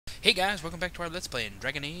Hey guys, welcome back to our Let's Play in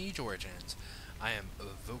Dragon Age Origins. I am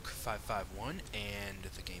Evoke551, and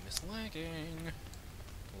the game is lagging.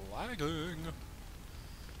 I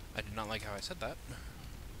did not like how I said that.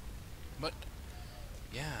 But,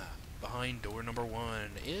 yeah, behind door number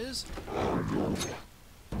 1 is...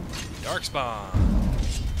 Darkspawn!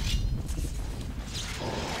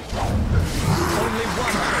 Only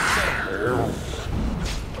one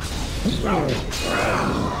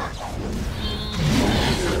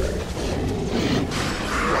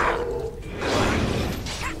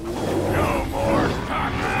no more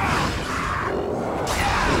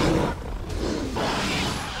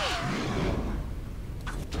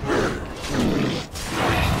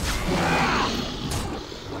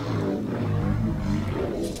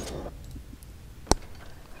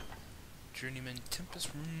Journeyman Tempest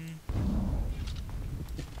Room.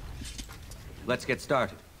 Let's get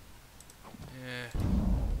started. Yeah.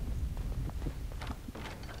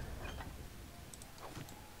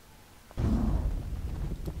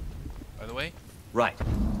 By the way? Right.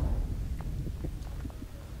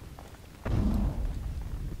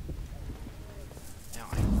 Now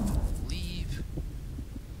I believe...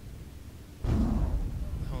 What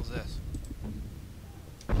the hell is this?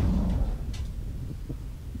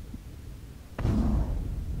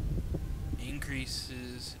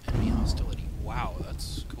 Increases enemy hostility. Wow,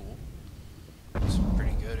 that's cool. That's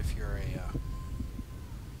pretty good if you're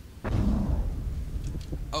a,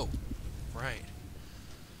 Oh, right.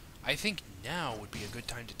 I think now would be a good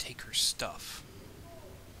time to take her stuff.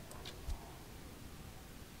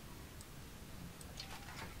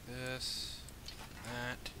 This,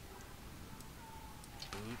 that,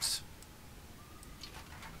 boots,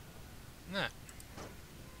 and that.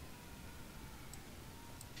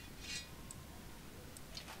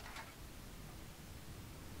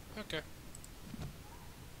 Okay.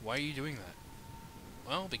 Why are you doing that?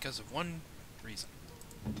 Well, because of one reason.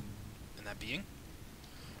 And that being,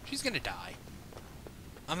 she's gonna die.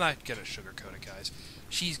 I'm not gonna sugarcoat it, guys.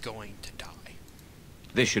 She's going to die.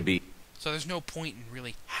 This should be... So there's no point in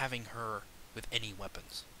really having her with any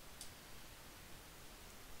weapons.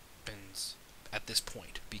 At this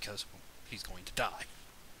point, because she's going to die.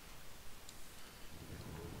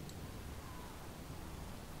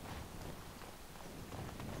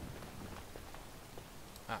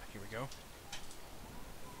 Ah, here we go.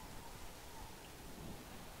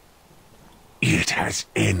 It has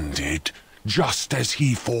ended, just as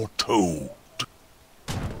he foretold.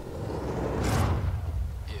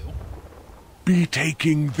 Ew. Be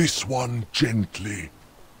taking this one gently.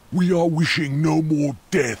 We are wishing no more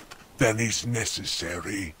death than is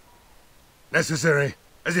necessary. Necessary?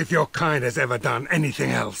 As if your kind has ever done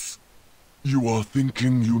anything else. You are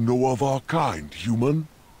thinking you know of our kind, human?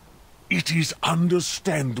 It is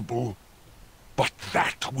understandable, but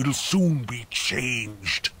that will soon be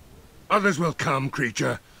changed. Others will come,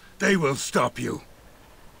 creature. They will stop you.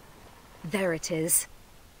 There it is.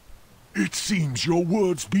 It seems your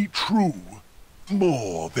words be true.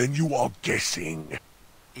 More than you are guessing.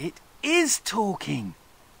 It is talking.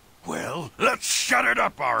 Well, let's shut it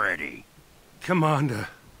up already. Commander.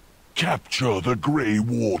 Capture the Grey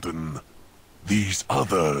Warden. These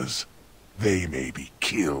others, they may be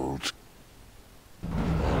killed.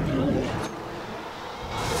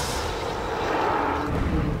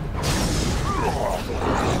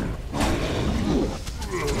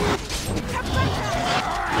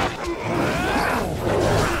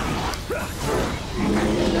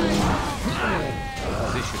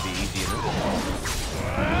 This should be easy enough.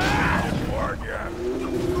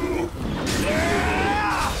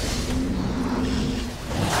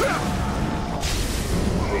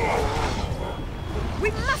 We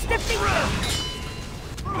must defeat them!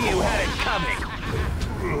 You had it coming.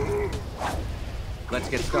 Let's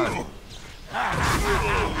get started.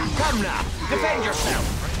 Come now, defend yourself.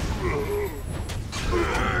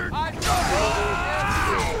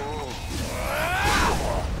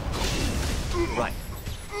 Right.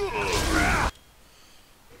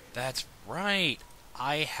 That's right.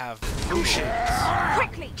 I have potions.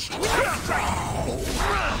 Quickly! We must strike!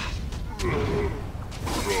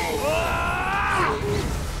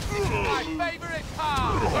 My favorite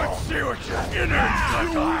car. Let's see what your innards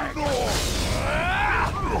look like.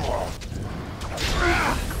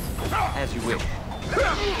 As you wish.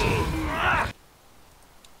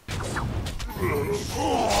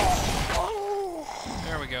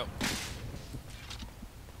 There we go.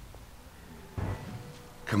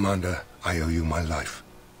 Commander, I owe you my life.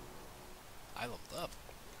 I leveled up.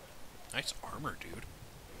 Nice armor,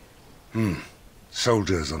 dude.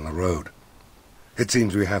 Soldiers on the road. It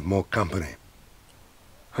seems we have more company.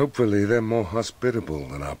 Hopefully they're more hospitable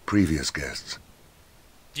than our previous guests.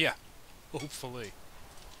 Yeah, hopefully.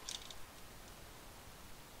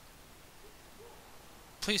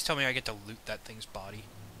 Please tell me I get to loot that thing's body.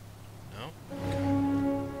 No?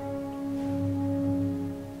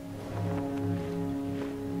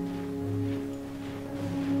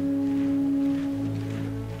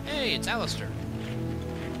 Hey, it's Alistair.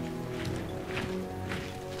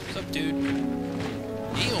 What's up, dude?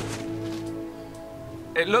 Neil!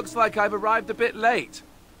 It looks like I've arrived a bit late.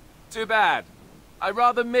 Too bad. I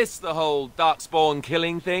rather miss the whole darkspawn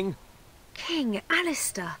killing thing. King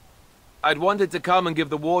Alistair. I'd wanted to come and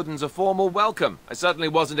give the Wardens a formal welcome. I certainly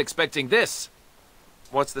wasn't expecting this.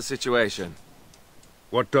 What's the situation?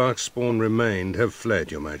 What darkspawn remained have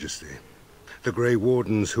fled, Your Majesty. The Grey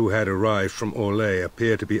Wardens who had arrived from Orlais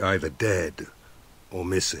appear to be either dead or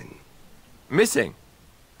missing. Missing?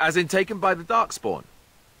 As in taken by the darkspawn?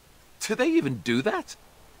 Do they even do that?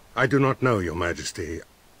 I do not know, Your Majesty.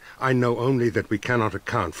 I know only that we cannot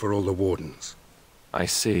account for all the Wardens. I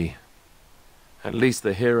see. At least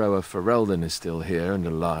the hero of Ferelden is still here and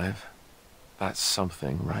alive. That's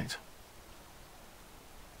something, right?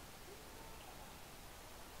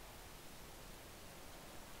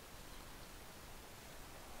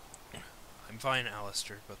 I'm fine,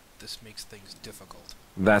 Alistair, but this makes things difficult.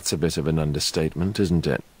 That's a bit of an understatement, isn't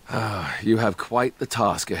it? Ah, you have quite the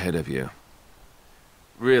task ahead of you.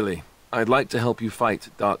 Really, I'd like to help you fight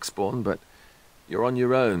Darkspawn, but you're on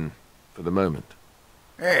your own for the moment.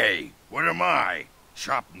 Hey, what am I?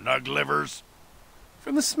 Chopped nug livers?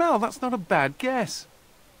 From the smell, that's not a bad guess.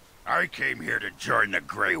 I came here to join the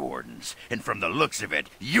Grey Wardens, and from the looks of it,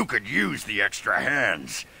 you could use the extra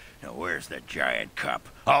hands. Now where's the giant cup?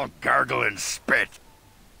 I'll gargle and spit.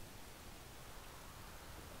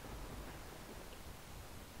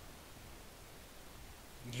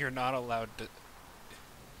 You're not allowed to...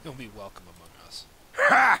 You'll be welcome among us.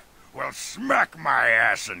 Ha! Well, smack my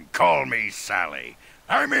ass and call me Sally.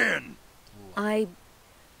 I'm in! I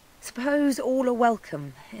suppose all are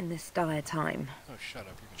welcome in this dire time. Oh, shut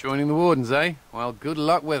up. Joining the Wardens, eh? Well, good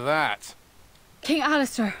luck with that. King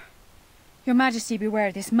Alistair, Your Majesty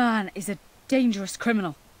beware, this man is a dangerous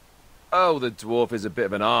criminal. Oh, the dwarf is a bit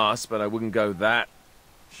of an arse, but I wouldn't go that.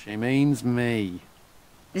 She means me.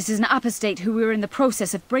 This is an apostate who we are in the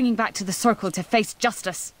process of bringing back to the Circle to face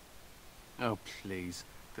justice. Oh, please.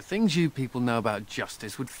 The things you people know about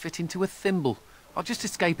justice would fit into a thimble. I'll just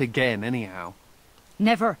escape again, anyhow.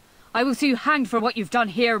 Never. I will see you hanged for what you've done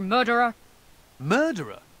here, murderer.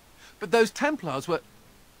 Murderer? But those Templars were...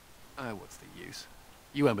 Oh, what's the use?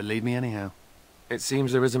 You won't believe me anyhow. It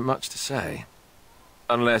seems there isn't much to say.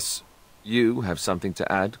 Unless you have something to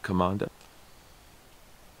add, Commander.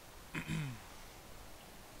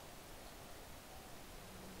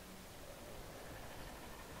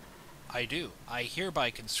 I do. I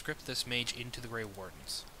hereby conscript this mage into the Grey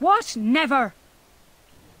Wardens. What? Never!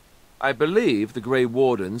 I believe the Grey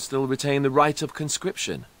Wardens still retain the right of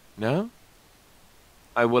conscription, no?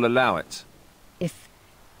 I will allow it. If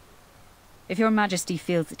Your Majesty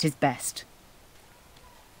feels it is best.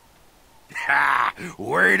 Ha!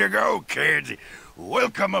 Way to go, kid!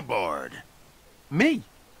 Welcome aboard. Me?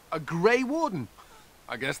 A Grey Warden?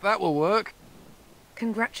 I guess that will work.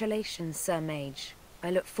 Congratulations, Sir Mage. I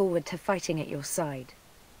look forward to fighting at your side.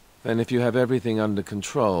 Then if you have everything under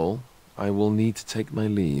control, I will need to take my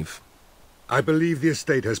leave. I believe the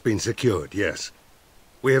estate has been secured, yes.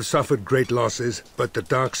 We have suffered great losses, but the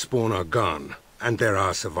Darkspawn are gone, and there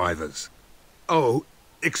are survivors. Oh,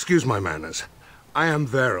 excuse my manners. I am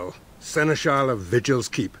Veril, Seneschal of Vigil's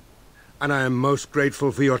Keep, and I am most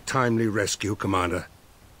grateful for your timely rescue, Commander.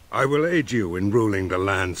 I will aid you in ruling the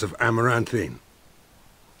lands of Amaranthine.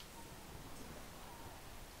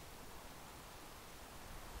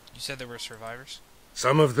 You said there were survivors?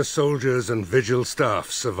 Some of the soldiers and Vigil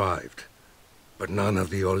staff survived, but none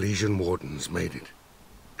of the Orlesian Wardens made it.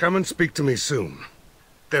 Come and speak to me soon.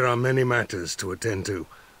 There are many matters to attend to,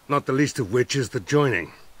 not the least of which is the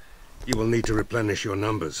joining. You will need to replenish your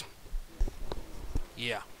numbers.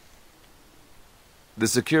 Yeah. The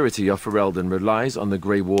security of Ferelden relies on the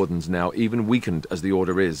Grey Wardens now, even weakened as the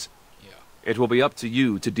Order is. Yeah. It will be up to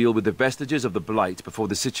you to deal with the vestiges of the Blight before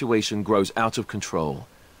the situation grows out of control.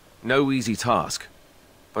 No easy task,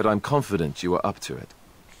 but I'm confident you are up to it.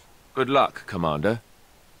 Good luck, Commander.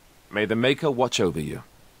 May the Maker watch over you.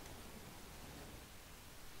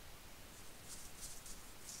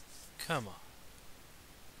 Come on.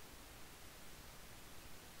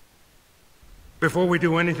 Before we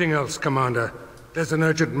do anything else, Commander, there's an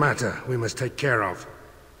urgent matter we must take care of.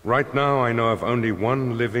 Right now, I know of only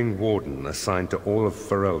one living Warden assigned to all of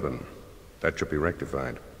Ferelden. That should be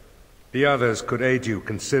rectified. The others could aid you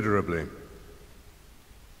considerably.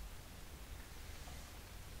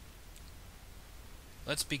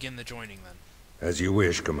 Let's begin the joining then. As you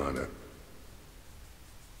wish, Commander.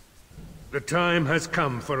 The time has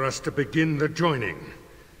come for us to begin the joining.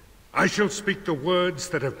 I shall speak the words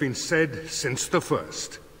that have been said since the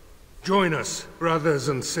first. Join us, brothers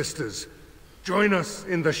and sisters. Join us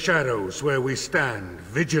in the shadows where we stand,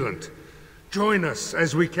 vigilant. Join us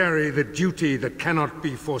as we carry the duty that cannot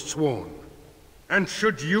be forsworn. And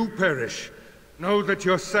should you perish, know that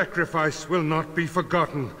your sacrifice will not be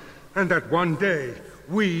forgotten, and that one day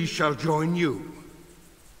we shall join you.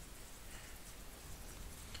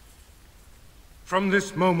 From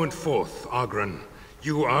this moment forth, Oghren,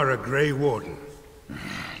 you are a Grey Warden.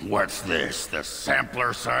 What's this, the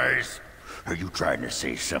sampler size? Are you trying to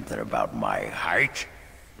say something about my height?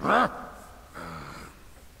 Huh?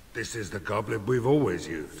 This is the goblet we've always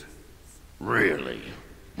used. Really?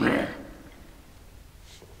 I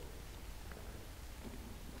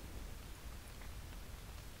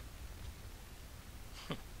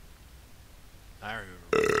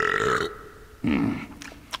remember.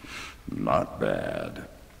 Not bad.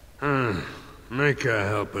 Make her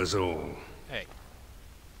help us all. Hey.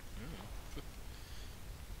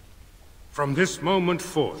 From this moment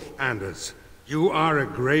forth, Anders, you are a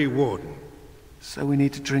Grey Warden. So we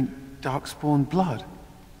need to drink darkspawn blood?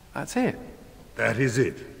 That's it? That is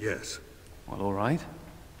it, yes. Well, all right.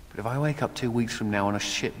 But if I wake up 2 weeks from now on a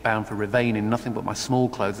ship bound for Rivain in nothing but my small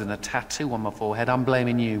clothes and a tattoo on my forehead, I'm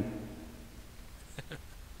blaming you.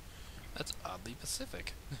 That's oddly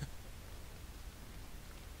Pacific.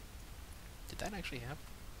 Did that actually happen?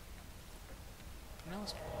 No,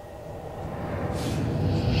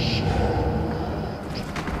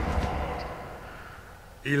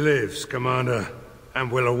 He lives, Commander,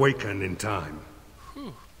 and will awaken in time.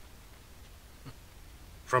 Whew.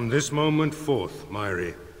 From this moment forth,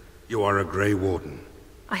 Myri, you are a Grey Warden.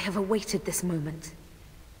 I have awaited this moment.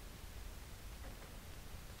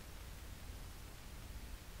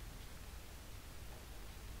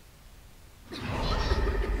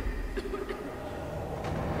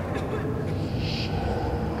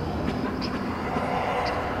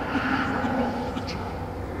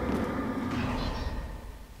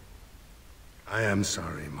 I am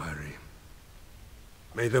sorry, Myri.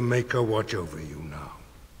 May the Maker watch over you now.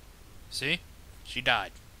 See? She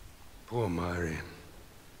died. Poor Myri.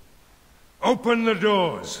 Open the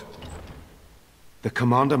doors! The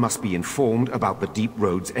commander must be informed about the Deep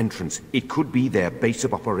Road's entrance. It could be their base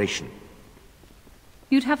of operation.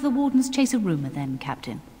 You'd have the Wardens chase a rumor then,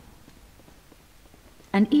 Captain.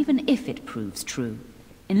 And even if it proves true,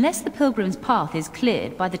 unless the Pilgrim's path is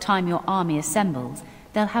cleared by the time your army assembles,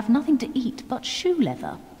 they'll have nothing to eat but shoe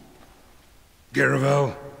leather.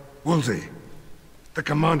 Garavel, Woolsey, the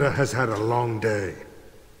commander has had a long day.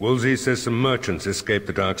 Woolsey says some merchants escaped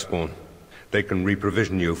the Darkspawn. They can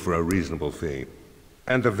reprovision you for a reasonable fee.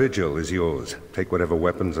 And the vigil is yours. Take whatever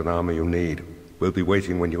weapons and armor you need. We'll be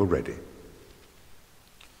waiting when you're ready.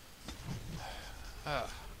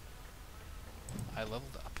 I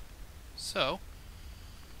leveled up. So,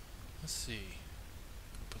 let's see.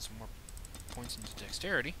 Put some more points into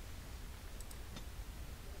dexterity.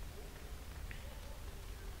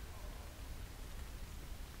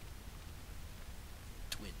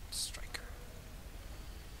 Twin Striker.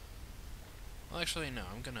 Well, actually, no.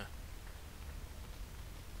 I'm gonna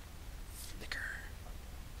flicker.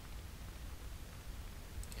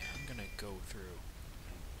 Yeah, I'm gonna go through.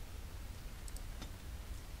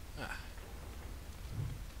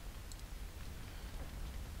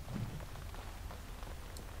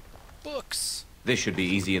 Books! This should be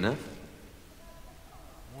easy enough.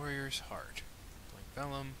 Warrior's Heart.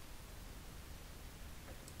 Blank Vellum.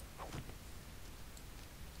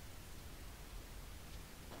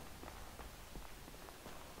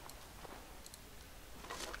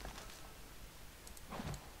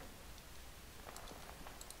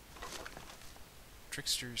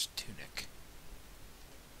 Trickster's Tunic.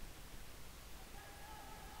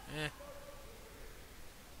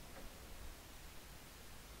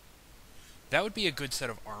 That would be a good set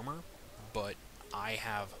of armor, but I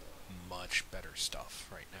have much better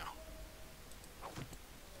stuff right now.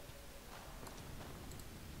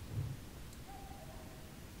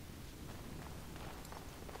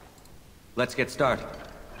 Let's get started.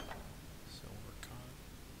 So we're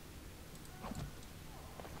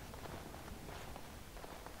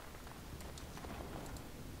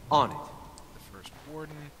On it. the first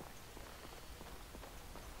warden.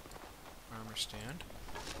 Armor stand.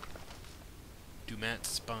 Dumat's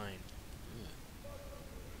spine.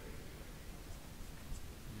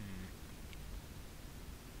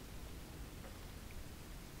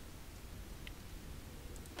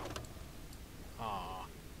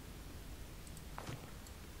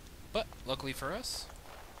 Luckily for us.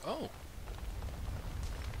 Oh.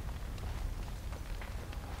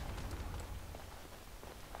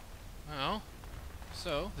 Well,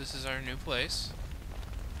 so this is our new place.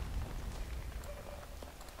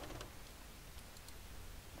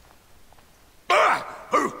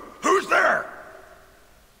 Who's there?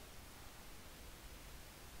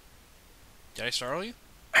 Did I startle you?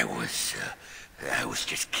 I was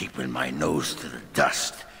just keeping my nose to the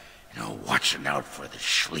dust, watching out for the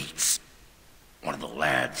Schliets. One of the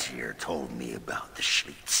lads here told me about the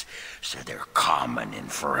Schliets. Said they're common in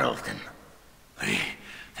Ferelden. They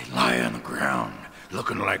lie on the ground,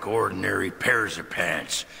 looking like ordinary pairs of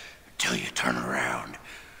pants, until you turn around.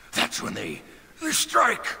 That's when they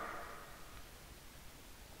strike.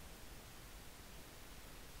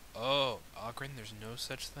 Oh, Ogren, there's no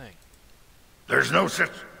such thing. There's no such...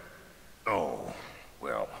 Oh,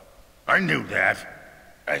 well, I knew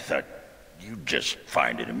that. I thought you'd just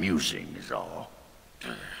find it amusing is all.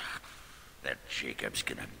 That Jacob's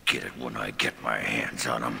gonna get it when I get my hands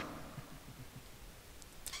on him.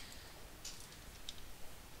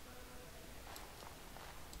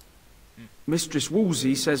 Mistress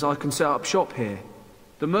Wolsey says I can set up shop here.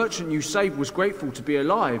 The merchant you saved was grateful to be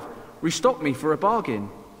alive, restocked me for a bargain.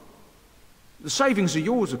 The savings are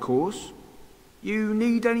yours, of course. You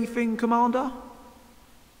need anything, Commander?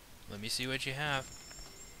 Let me see what you have.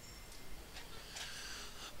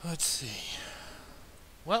 Let's see.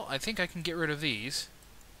 Well, I think I can get rid of these.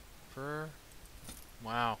 For...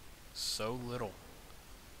 wow, so little.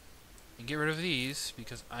 And get rid of these,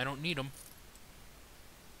 because I don't need them.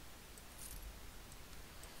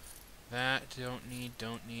 That, don't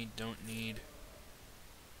need.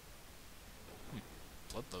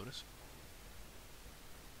 Blood Lotus.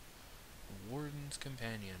 Warden's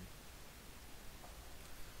Companion.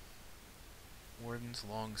 Warden's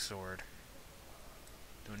Longsword.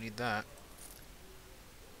 Don't need that.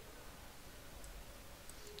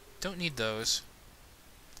 Don't need those.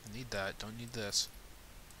 Don't need that. Don't need this.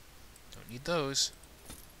 Don't need those.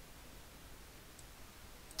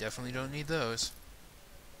 Definitely don't need those.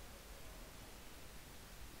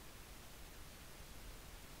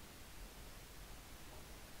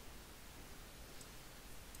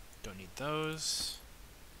 Don't need those.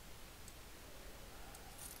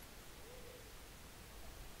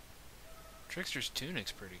 Trickster's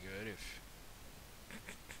Tunic's pretty good if...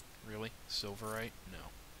 Really? Silverite? No.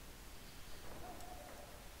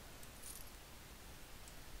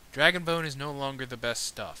 Dragonbone is no longer the best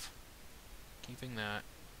stuff. Keeping that.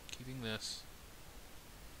 Keeping this.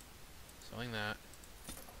 Selling that.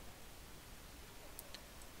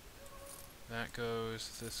 That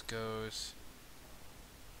goes. This goes.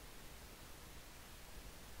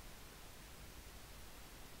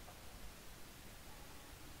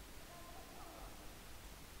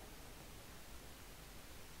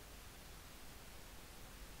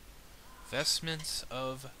 Vestments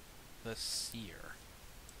of the Seer.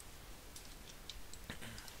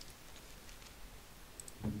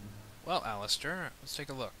 Well, Alistair, let's take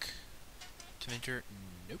a look. Dementor,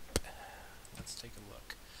 nope. Let's take a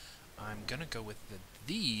look. I'm gonna go with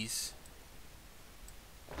these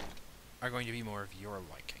are going to be more of your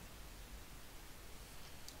liking.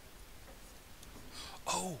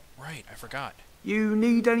 Oh, right, I forgot. You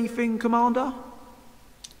need anything, Commander?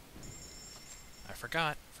 I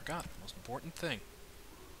forgot the most important thing.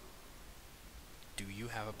 Do you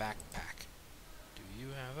have a backpack? Do you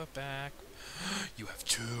have a back? You have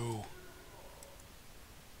two.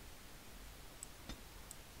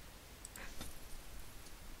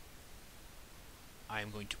 I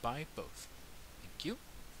am going to buy both. Thank you.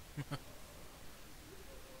 If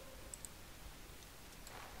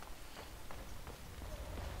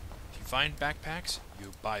you find backpacks,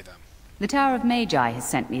 you buy them. The Tower of Magi has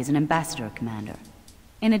sent me as an ambassador, Commander.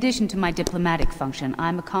 In addition to my diplomatic function,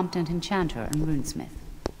 I'm a competent enchanter and runesmith.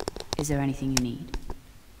 Is there anything you need?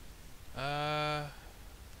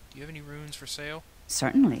 Do you have any runes for sale?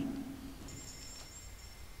 Certainly.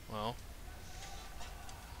 Well...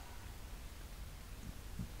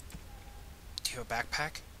 do you have a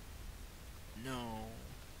backpack? No.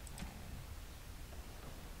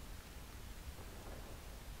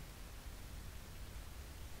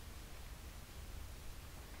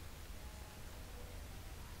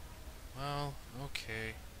 Well,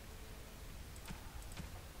 okay.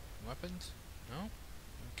 Weapons? No?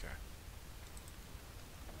 Okay.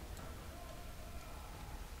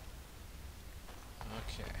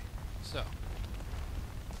 Okay, so.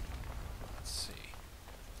 Let's see.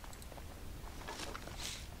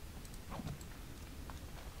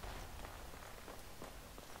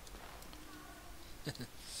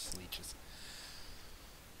 Sleeches.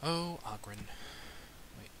 Oh, Ogren.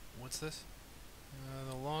 Wait, what's this?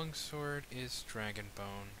 The longsword is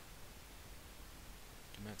Dragonbone.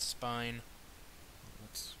 Demet's Spine.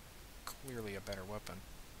 That's clearly a better weapon.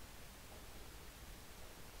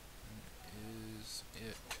 Is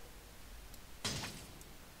it?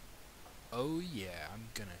 Oh yeah, I'm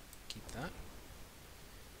gonna keep that.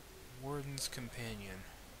 Warden's Companion.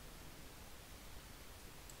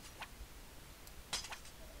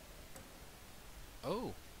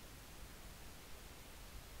 Oh.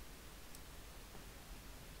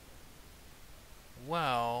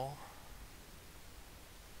 Well.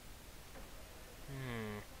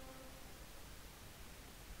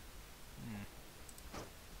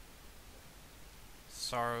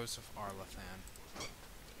 Sorrows of Arlathan.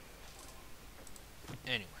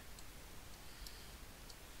 Anyway.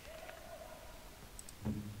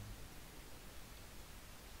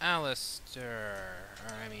 Alistair.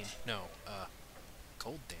 I mean, no,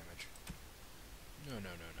 cold damage.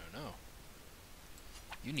 No.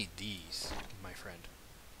 You need these, my friend.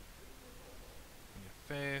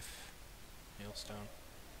 Faith. Hailstone.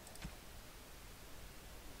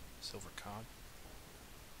 Silver Cod.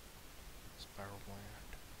 Spiral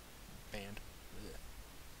Band. Ugh.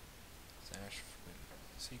 Sash.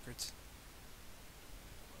 Secrets.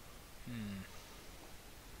 And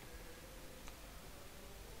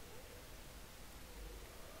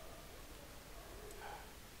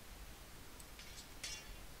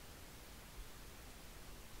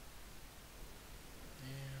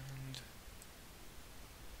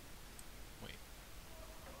wait.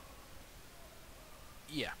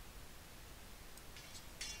 Yeah.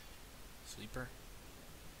 Sleeper.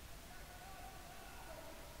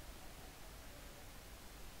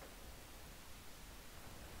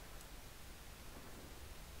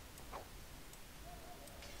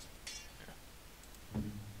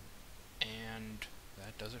 And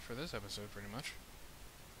that does it for this episode, pretty much.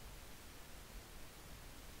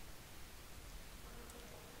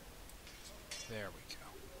 There we go.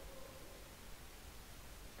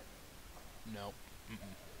 Nope.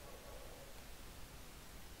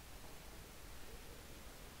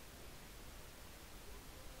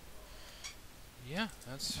 Yeah,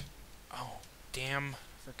 that's... Oh, damn.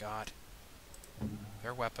 Forgot.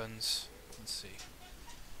 Their weapons. Let's see.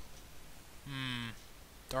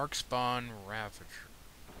 Darkspawn Ravager.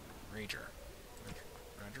 Rager.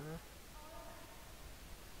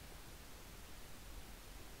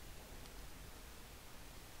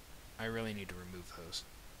 I really need to remove those.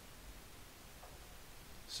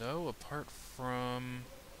 So, apart from...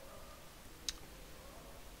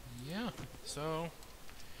 Yeah, so...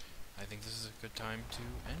 I think this is a good time to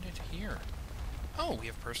end it here. Oh, we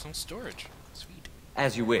have personal storage. Sweet.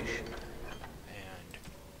 As you wish. And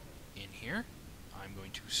in here, I'm going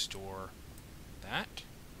to store that.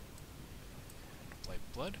 And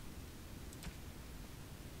lifeblood.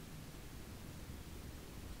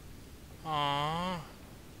 Aww.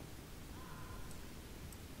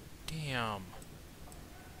 Damn.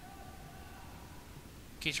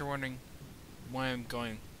 In case you're wondering why I'm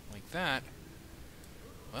going like that,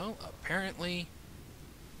 well, apparently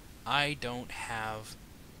I don't have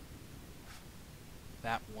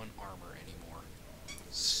that one armor anymore.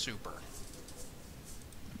 Super.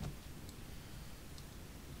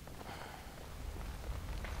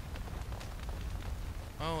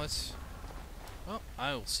 Well,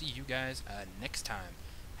 I will see you guys next time.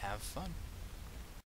 Have fun.